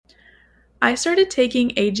I started taking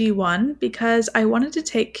AG1 because I wanted to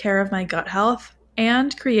take care of my gut health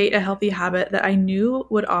and create a healthy habit that I knew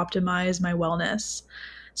would optimize my wellness.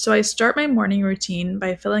 So I start my morning routine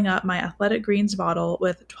by filling up my Athletic Greens bottle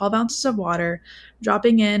with 12 ounces of water,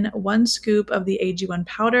 dropping in 1 scoop of the AG1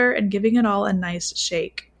 powder, and giving it all a nice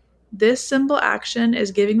shake. This simple action is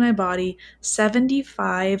giving my body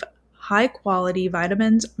 75 high quality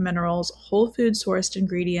vitamins, minerals, whole food sourced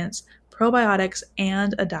ingredients, probiotics,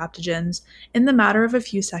 and adaptogens in the matter of a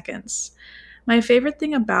few seconds. My favorite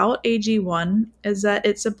thing about AG1 is that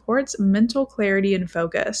it supports mental clarity and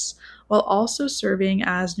focus, while also serving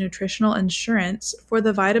as nutritional insurance for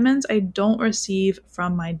the vitamins I don't receive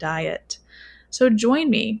from my diet. So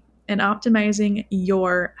join me in optimizing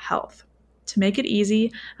your health. To make it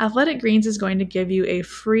easy, Athletic Greens is going to give you a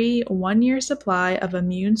free 1 year supply of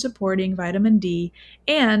immune supporting vitamin D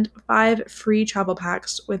and 5 free travel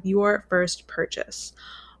packs with your first purchase.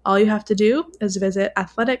 All you have to do is visit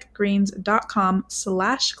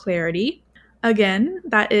athleticgreens.com/clarity. Again,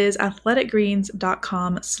 that is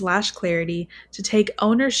athleticgreens.com/clarity to take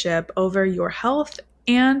ownership over your health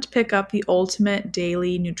and pick up the ultimate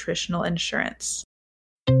daily nutritional insurance.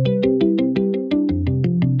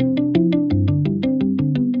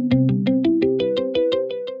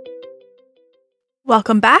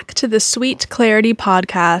 Welcome back to the Sweet Clarity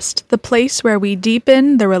Podcast, the place where we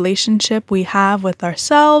deepen the relationship we have with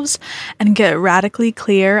ourselves and get radically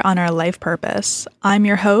clear on our life purpose. I'm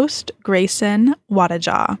your host, Grayson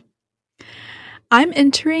Wadajaw. I'm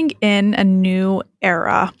entering in a new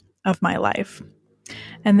era of my life.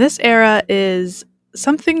 And this era is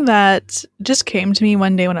something that just came to me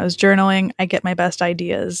one day when I was journaling. I get my best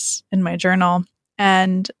ideas in my journal,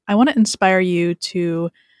 and I want to inspire you to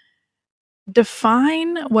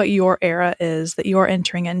define what your era is that you're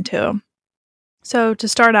entering into. So to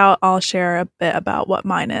start out, I'll share a bit about what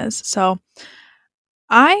mine is. So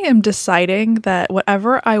I am deciding that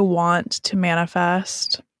whatever I want to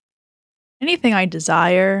manifest, anything I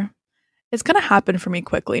desire, it's going to happen for me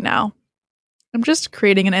quickly now. I'm just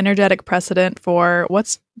creating an energetic precedent for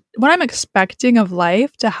what I'm expecting of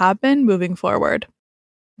life to happen moving forward.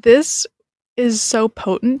 This is so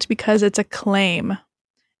potent because it's a claim.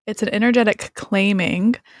 It's an energetic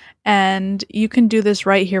claiming, and you can do this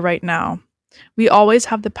right here, right now. We always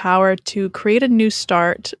have the power to create a new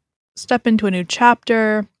start, step into a new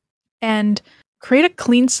chapter, and create a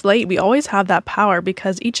clean slate. We always have that power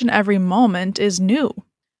because each and every moment is new.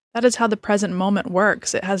 That is how the present moment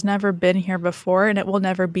works. It has never been here before, and it will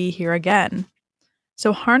never be here again.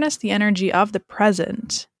 So harness the energy of the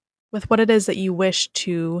present with what it is that you wish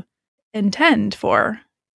to intend for,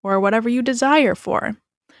 or whatever you desire for.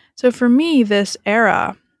 So for me, this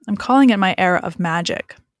era, I'm calling it my era of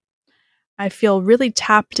magic. I feel really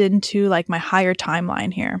tapped into like my higher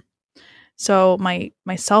timeline here. So my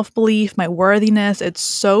self-belief, my worthiness, it's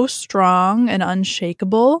so strong and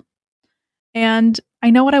unshakable. And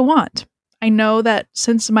I know what I want. I know that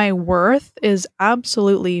since my worth is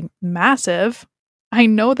absolutely massive, I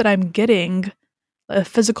know that I'm getting a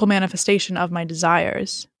physical manifestation of my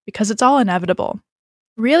desires because it's all inevitable.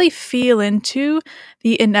 Really feel into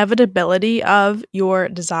the inevitability of your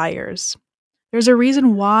desires. There's a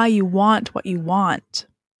reason why you want what you want.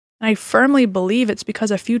 And I firmly believe it's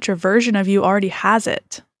because a future version of you already has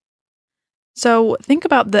it. So think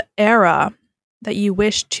about the era that you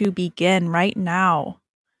wish to begin right now.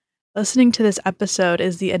 Listening to this episode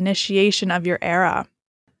is the initiation of your era.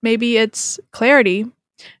 Maybe it's clarity.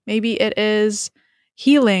 Maybe it is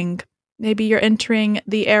healing. Maybe you're entering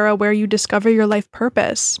the era where you discover your life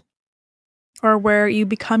purpose, or where you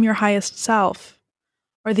become your highest self,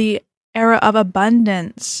 or the era of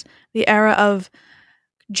abundance, the era of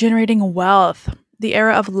generating wealth, the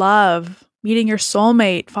era of love, meeting your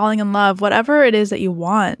soulmate, falling in love, whatever it is that you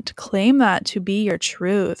want. Claim that to be your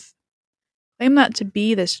truth. Claim that to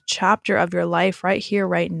be this chapter of your life right here,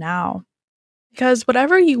 right now. Because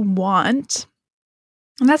whatever you want,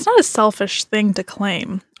 and that's not a selfish thing to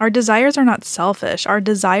claim. Our desires are not selfish. Our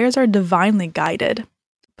desires are divinely guided.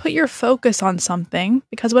 Put your focus on something,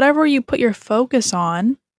 because whatever you put your focus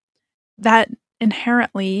on, that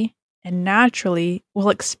inherently and naturally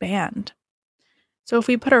will expand. So if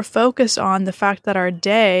we put our focus on the fact that our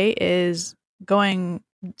day is going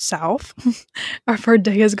south, or if our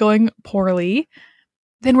day is going poorly,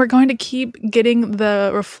 then we're going to keep getting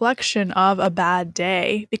the reflection of a bad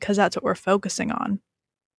day because that's what we're focusing on.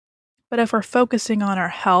 But if we're focusing on our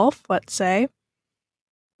health, let's say,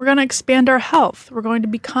 we're going to expand our health. We're going to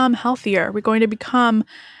become healthier. We're going to become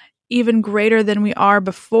even greater than we are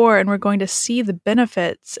before, and we're going to see the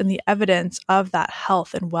benefits and the evidence of that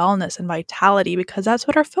health and wellness and vitality, because that's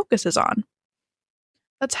what our focus is on.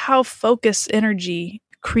 That's how focus energy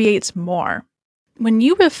creates more. When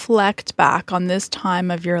you reflect back on this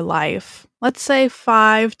time of your life, let's say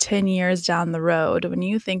 5-10 years down the road, when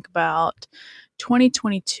you think about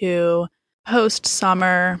 2022, post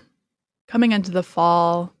summer, coming into the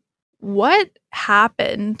fall, what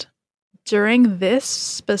happened during this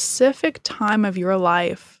specific time of your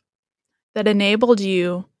life that enabled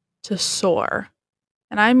you to soar?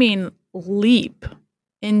 And I mean leap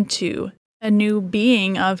into a new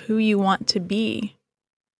being of who you want to be.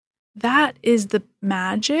 That is the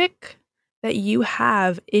magic that you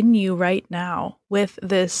have in you right now with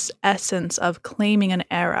this essence of claiming an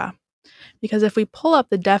era. Because if we pull up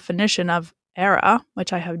the definition of era,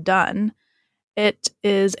 which I have done, it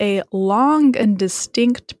is a long and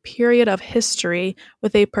distinct period of history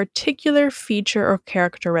with a particular feature or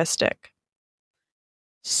characteristic.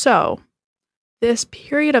 So, this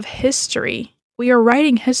period of history, we are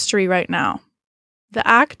writing history right now. The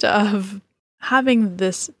act of having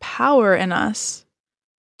this power in us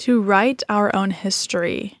to write our own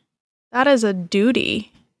history, that is a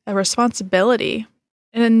duty, a responsibility.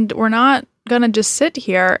 And we're not going to just sit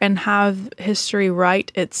here and have history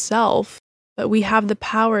write itself, but we have the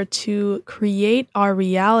power to create our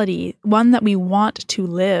reality, one that we want to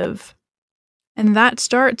live. And that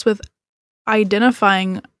starts with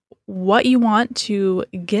identifying what you want to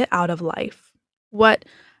get out of life. What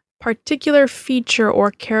particular feature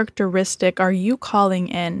or characteristic are you calling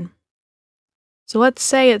in? So let's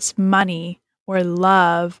say it's money or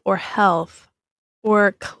love or health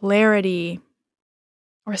or clarity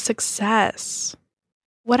or success.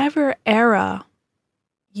 Whatever era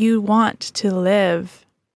you want to live,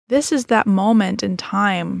 this is that moment in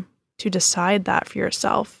time to decide that for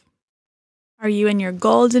yourself. Are you in your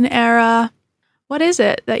golden era? What is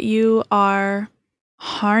it that you are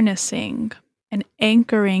harnessing and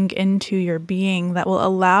anchoring into your being that will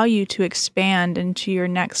allow you to expand into your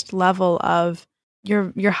next level of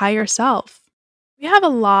your higher self? We have a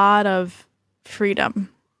lot of freedom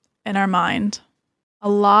in our mind, a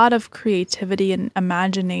lot of creativity and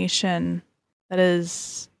imagination that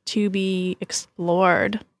is to be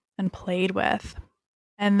explored and played with.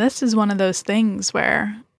 And this is one of those things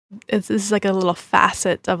where this is like a little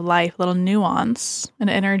facet of life, a little nuance, an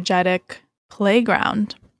energetic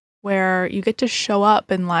playground where you get to show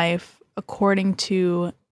up in life according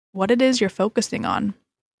to what it is you're focusing on.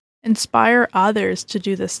 Inspire others to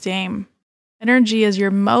do the same. Energy is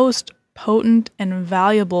your most potent and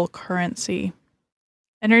valuable currency.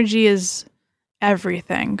 Energy is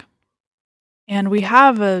everything. And we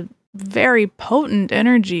have a very potent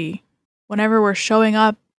energy whenever we're showing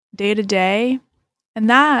up day to day, and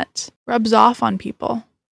that rubs off on people.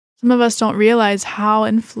 Some of us don't realize how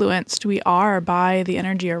influenced we are by the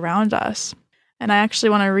energy around us. And I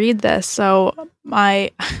actually want to read this. So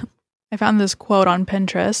I found this quote on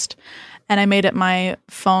Pinterest and I made it my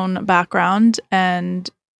phone background, and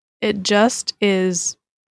it just is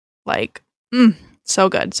like, so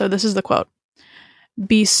good. So this is the quote.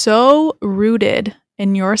 Be so rooted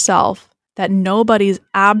in yourself that nobody's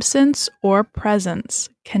absence or presence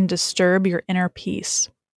can disturb your inner peace.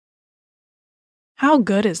 How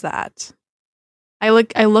good is that? I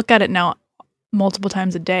look at it now multiple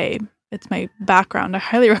times a day. It's my background. I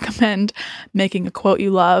highly recommend making a quote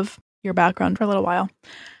you love your background for a little while.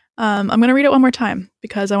 I'm going to read it one more time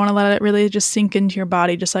because I want to let it really just sink into your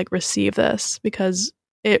body, just like receive this, because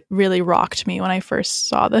it really rocked me when I first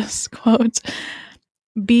saw this quote.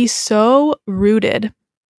 Be so rooted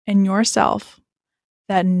in yourself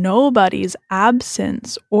that nobody's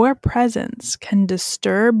absence or presence can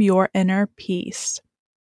disturb your inner peace.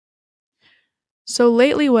 So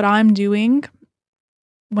lately what I'm doing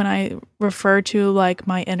when I refer to like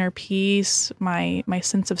my inner peace, my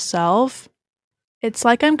sense of self, it's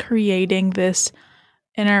like I'm creating this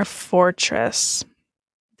inner fortress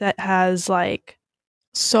that has like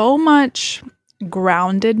so much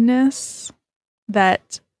groundedness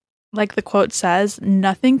that, like the quote says,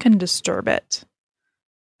 nothing can disturb it.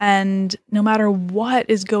 And no matter what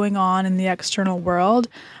is going on in the external world,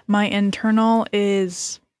 my internal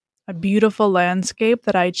is a beautiful landscape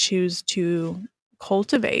that I choose to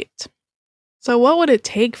cultivate. So what would it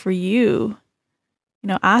take for you?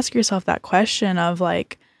 Ask yourself that question of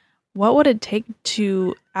like, what would it take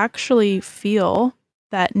to actually feel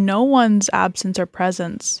that no one's absence or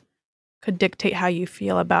presence could dictate how you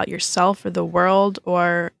feel about yourself or the world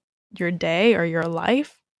or your day or your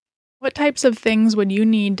life? What types of things would you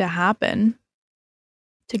need to happen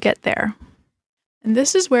to get there? And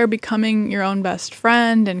this is where becoming your own best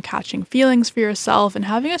friend and catching feelings for yourself and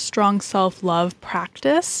having a strong self-love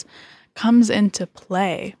practice comes into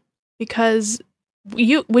play. Because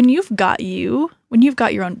when you've got your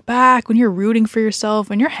own back, when you're rooting for yourself,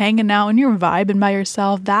 when you're hanging out, when you're vibing by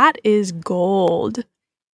yourself, that is gold.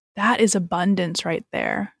 That is abundance right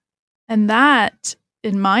there. And that,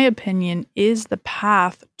 in my opinion, is the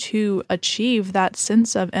path to achieve that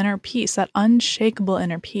sense of inner peace, that unshakable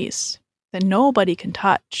inner peace that nobody can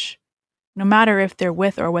touch. No matter if they're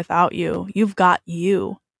with or without you, you've got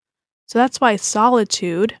you. So that's why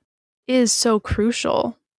solitude is so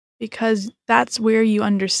crucial, because that's where you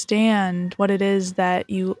understand what it is that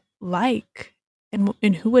you like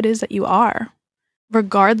and who it is that you are.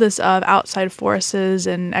 Regardless of outside forces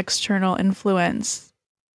and external influence,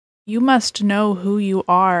 you must know who you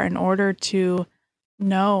are in order to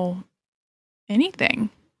know anything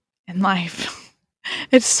in life.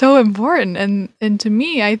 It's so important. And to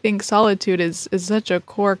me, I think solitude is such a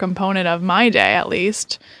core component of my day, at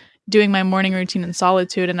least. Doing my morning routine in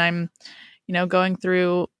solitude, and I'm, going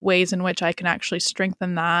through ways in which I can actually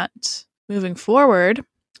strengthen that moving forward.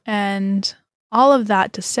 And all of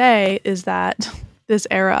that to say is that this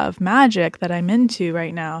era of magic that I'm into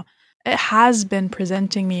right now, it has been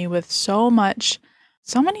presenting me with so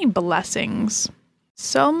many blessings,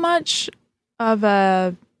 so much of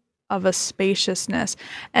a spaciousness.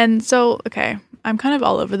 And so, okay, I'm kind of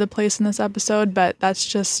all over the place in this episode, but that's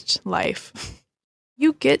just life.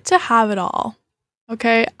 You get to have it all.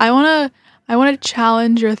 Okay? I want to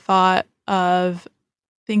challenge your thought of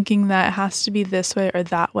thinking that it has to be this way or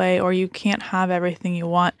that way, or you can't have everything you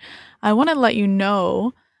want. I want to let you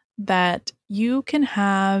know that you can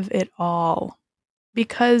have it all,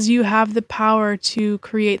 because you have the power to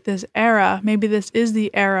create this era. Maybe this is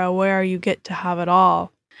the era where you get to have it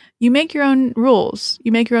all. You make your own rules.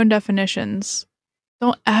 You make your own definitions.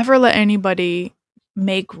 Don't ever let anybody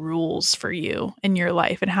make rules for you in your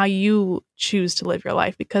life and how you choose to live your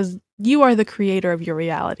life, because you are the creator of your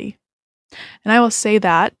reality. And I will say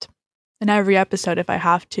that in every episode if I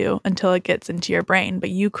have to, until it gets into your brain, but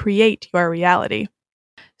you create your reality.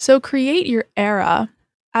 So create your era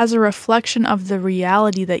as a reflection of the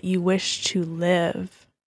reality that you wish to live,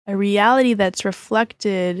 a reality that's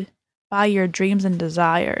reflected by your dreams and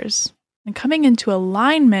desires. And coming into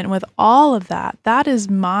alignment with all of that, that is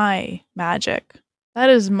my magic. That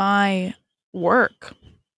is my work.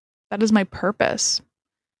 That is my purpose,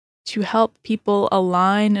 to help people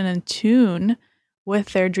align and attune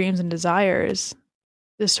with their dreams and desires,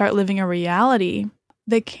 to start living a reality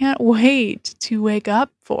they can't wait to wake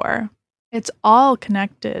up for. It's all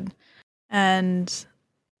connected. And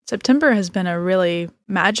September has been a really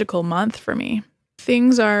magical month for me.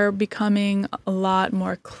 Things are becoming a lot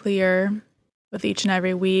more clear with each and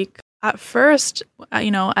every week. At first,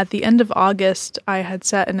 at the end of August, I had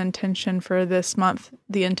set an intention for this month.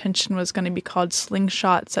 The intention was going to be called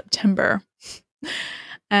Slingshot September.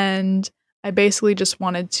 And I basically just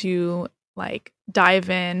wanted to dive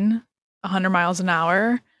in 100 miles an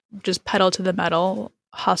hour, just pedal to the metal,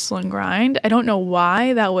 hustle and grind. I don't know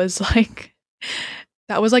why that was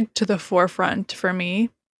to the forefront for me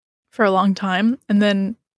for a long time. And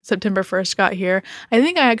then September 1st got here. I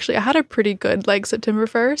think I had a pretty good September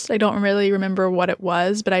 1st. I don't really remember what it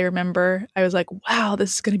was, but I remember I was like, wow,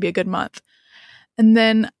 this is going to be a good month. And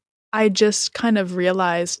then I just kind of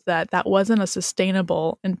realized that wasn't a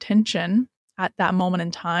sustainable intention at that moment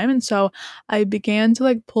in time. And so I began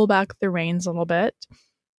to pull back the reins a little bit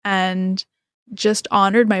and just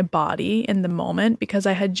honored my body in the moment, because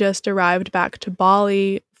I had just arrived back to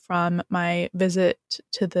Bali from my visit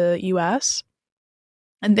to the US.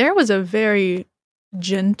 And there was a very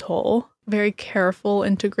gentle, very careful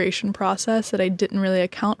integration process that I didn't really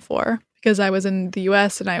account for, because I was in the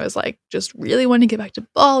US and I was just really wanting to get back to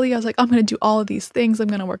Bali. I was like, I'm going to do all of these things. I'm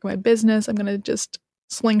going to work my business. I'm going to just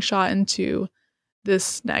slingshot into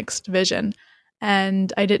this next vision.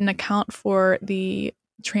 And I didn't account for the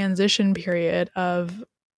transition period of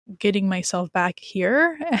getting myself back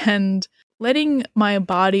here and letting my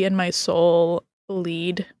body and my soul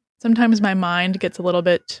lead. Sometimes my mind gets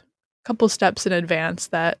a couple steps in advance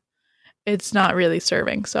that it's not really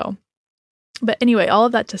serving. But anyway, all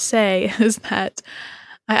of that to say is that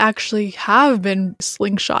I actually have been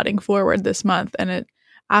slingshotting forward this month. And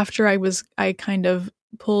after I kind of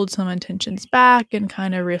pulled some intentions back and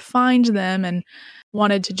kind of refined them and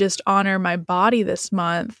wanted to just honor my body this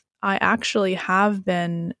month, I actually have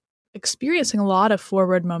been experiencing a lot of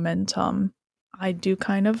forward momentum. I do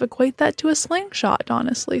kind of equate that to a slingshot,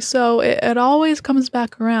 honestly. So it always comes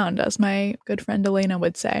back around, as my good friend Elena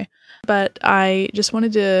would say. But I just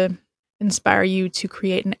wanted to inspire you to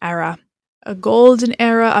create an era, a golden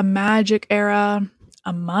era, a magic era,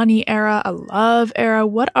 a money era, a love era.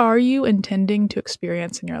 What are you intending to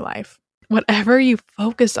experience in your life? Whatever you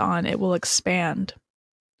focus on, it will expand.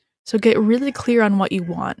 So get really clear on what you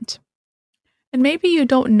want. And maybe you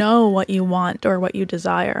don't know what you want or what you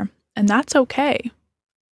desire, and that's okay.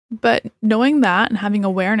 But knowing that and having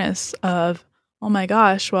awareness of, oh my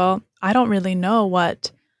gosh, well, I don't really know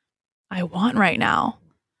what I want right now,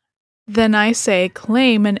 then I say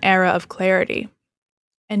claim an era of clarity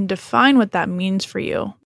and define what that means for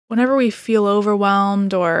you. Whenever we feel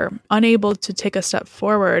overwhelmed or unable to take a step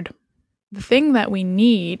forward, the thing that we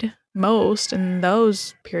need most in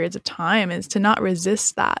those periods of time is to not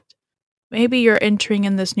resist that. Maybe you're entering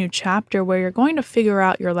in this new chapter where you're going to figure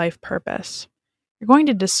out your life purpose. You're going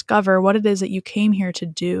to discover what it is that you came here to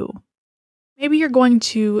do. Maybe you're going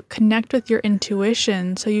to connect with your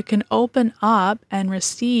intuition so you can open up and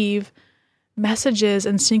receive messages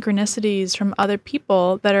and synchronicities from other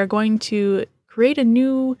people that are going to create a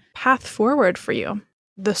new path forward for you.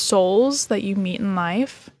 The souls that you meet in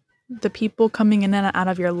life, the people coming in and out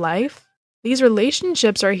of your life, these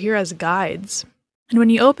relationships are here as guides. And when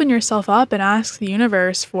you open yourself up and ask the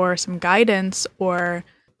universe for some guidance or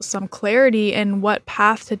some clarity in what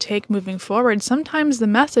path to take moving forward, sometimes the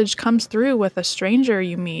message comes through with a stranger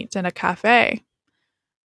you meet in a cafe.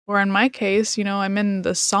 Or in my case, I'm in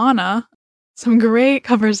the sauna. Some great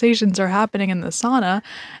conversations are happening in the sauna.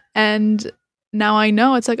 And now I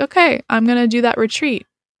know it's like, okay, I'm going to do that retreat.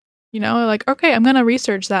 Okay, I'm going to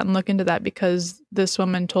research that and look into that because this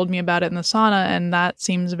woman told me about it in the sauna and that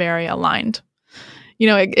seems very aligned.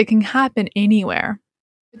 It can happen anywhere.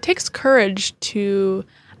 It takes courage to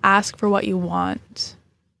ask for what you want.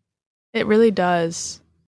 It really does.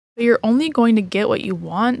 But you're only going to get what you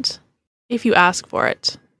want if you ask for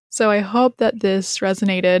it. So I hope that this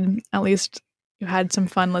resonated. At least you had some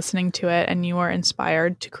fun listening to it and you are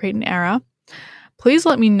inspired to create an era. Please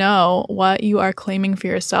let me know what you are claiming for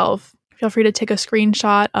yourself. Feel free to take a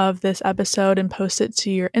screenshot of this episode and post it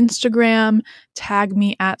to your Instagram, tag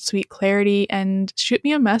me at Sweet Clarity, and shoot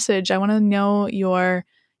me a message. I want to know your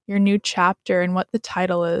new chapter and what the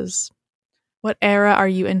title is. What era are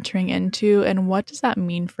you entering into, and what does that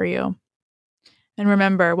mean for you? And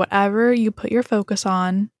remember, whatever you put your focus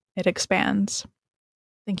on, it expands.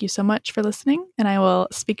 Thank you so much for listening, and I will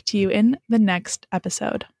speak to you in the next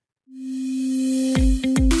episode.